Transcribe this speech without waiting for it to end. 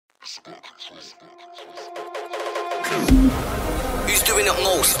Who's doing it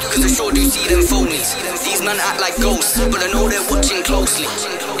most? Cause I sure do see them phonies. These men act like ghosts, but I know they're watching closely.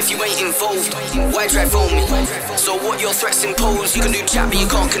 If you ain't involved, why try phone me? So what your threats impose? You can do chat but you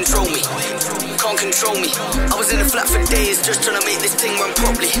can't control me. Can't control me. I was in a flat for days, just trying to make this thing run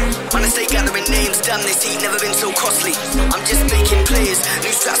properly. Man, I stay gathering names, damn this heat never been so costly. I'm just making plays, new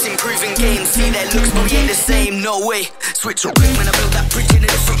strats improving games. See their looks but we ain't the same, no way. Switch up quick when I built that bridge in a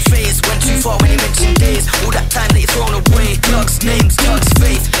different phase. Went too far when you mentioned days, all that time that you thrown away. Plugs, names, tugs,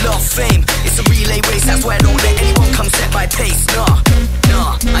 faith, love, fame. It's a relay race, that's why I don't let anyone come set my pace.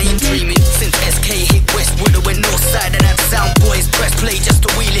 Nah, I ain't dreaming. Since SK hit Westwood, I went north side and had sound boys. Press play just to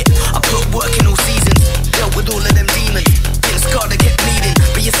wheel it. I put work in all seasons, dealt with all of them demons. Been scarred, I kept bleeding.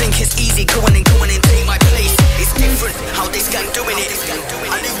 But you think it's easy, go on and take my place. It's different, how this gang doing it.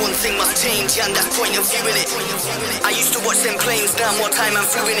 I knew one thing must change, and that's point of viewing it. I used to watch them planes, now more time I'm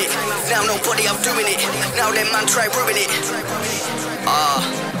through in it. Now nobody I'm doing it, now them man try ruin it.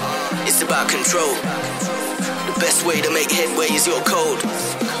 It's about control. The best way to make headway is your code.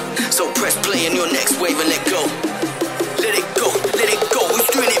 So press play in your next wave and let go. Let it go, let it go. Who's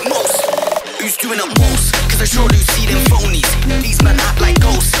doing it most? Who's doing it most? Cause I sure do see them phonies. These men act like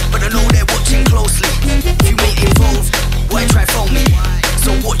ghosts, but I know they're watching closely. If you ain't involved, why try phone me?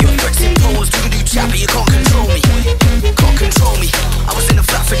 So what your threats impose? You can do chat but you can't control me. Can't control me. I was in a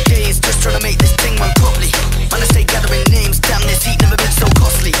flat for days, just trying to make this thing run properly. Man, I stay gathering names, damn this heat never been so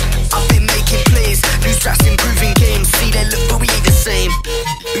costly. I've been making plays, new strats improving games. See their look but we ain't the same.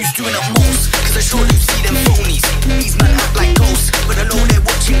 Who's doing it most? Cause I sure do see them phonies. These men act like ghosts, but I know they're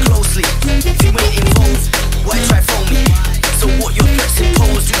watching closely. If you ain't involved, why try phone me? So what your threats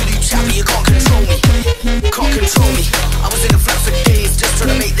impose? You can do chat but you can't control me. Can't control me. I was in a flat for days, just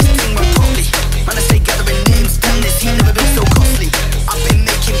trying to make this thing run properly. Man, I stay gathering names, damn this heat never been so costly. I've been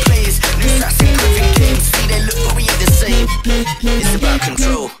making plays, new strats improving games. See they look but we ain't the same. It's about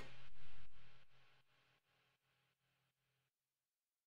control.